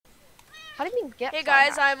How do you mean get? Hey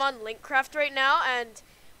guys, I'm on Linkcraft right now, and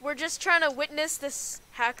we're just trying to witness this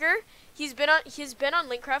hacker. He's been on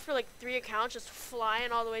Linkcraft for like 3 accounts, just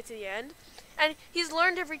flying all the way to the end, and he's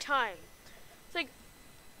learned every time. It's like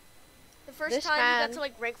the first time he got to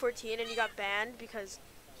like rank 14, and he got banned because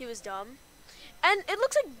he was dumb. And it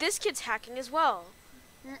looks like this kid's hacking as well.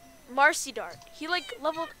 Marcy Dart. He like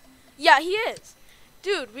leveled. Yeah, he is.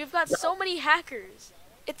 Dude, we've got so many hackers.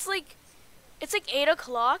 It's like 8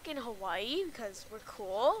 o'clock in Hawaii because we're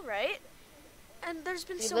cool, right? And there's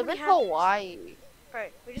been so many hackers. Hawaii.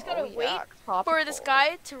 Alright, we just gotta wait for this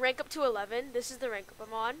guy to rank up to 11. This is the rank up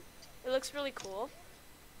I'm on. It looks really cool.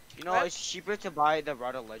 You know, it's cheaper to buy the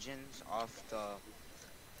Rada Legends off the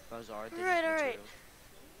bazaar than Alright.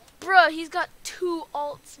 Bruh, he's got 2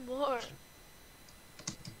 alts more.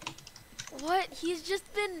 What? He's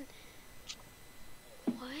just been...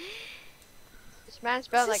 What? This man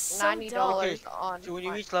spent like $90 on... So when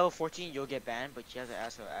you reach level 14, you'll get banned, but you have to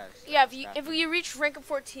ask for ask. Yeah, if you reach rank of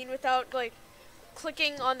 14 without, like,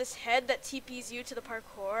 clicking on this head that TPs you to the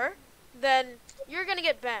parkour, then you're gonna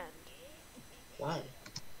get banned. Why?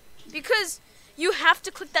 Because you have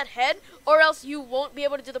to click that head, or else you won't be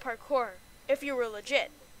able to do the parkour if you were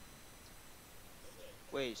legit.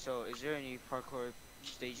 Wait, so is there any parkour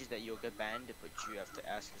stages that you'll get banned, but you have to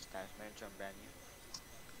ask the staff manager to ban you?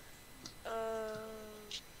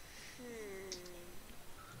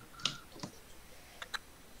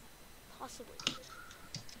 Possibly.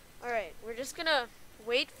 Alright, we're just gonna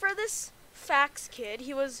wait for this Fax kid.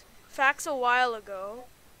 He was Fax a while ago.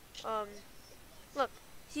 Look,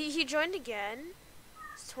 he joined again.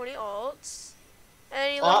 It's 20 alts.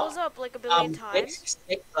 And he levels up like a billion times.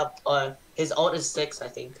 His ult is 6, I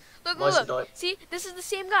think. Look. See, this is the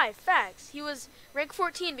same guy, Fax. He was rank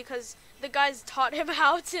 14 because the guys taught him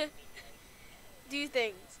how to do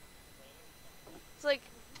things. It's like,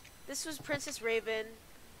 this was Princess Raven.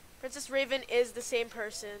 Princess Raven is the same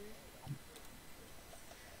person.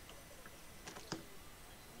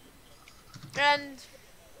 And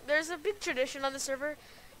there's a big tradition on the server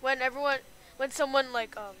when someone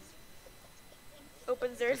like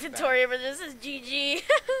opens their inventory, but this is GG.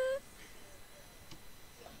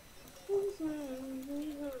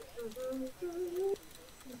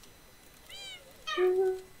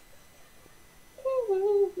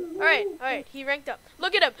 Alright, he ranked up.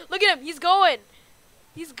 Look at him, he's going!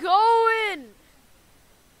 He's going!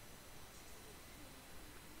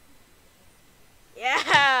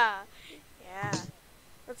 Yeah!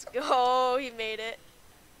 Let's go, he made it.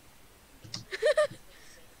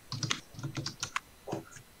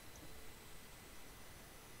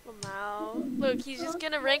 Look, he's just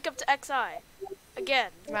gonna rank up to XI.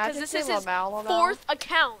 Again. Because this is his 4th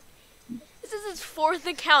account. This is his 4th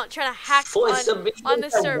account trying to hack on the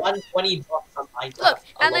server. 120 Look,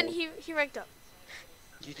 and then he ranked up.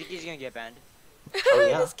 Do you think he's gonna get banned? Oh,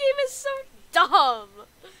 yeah. This game is so dumb.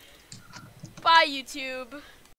 Bye, YouTube.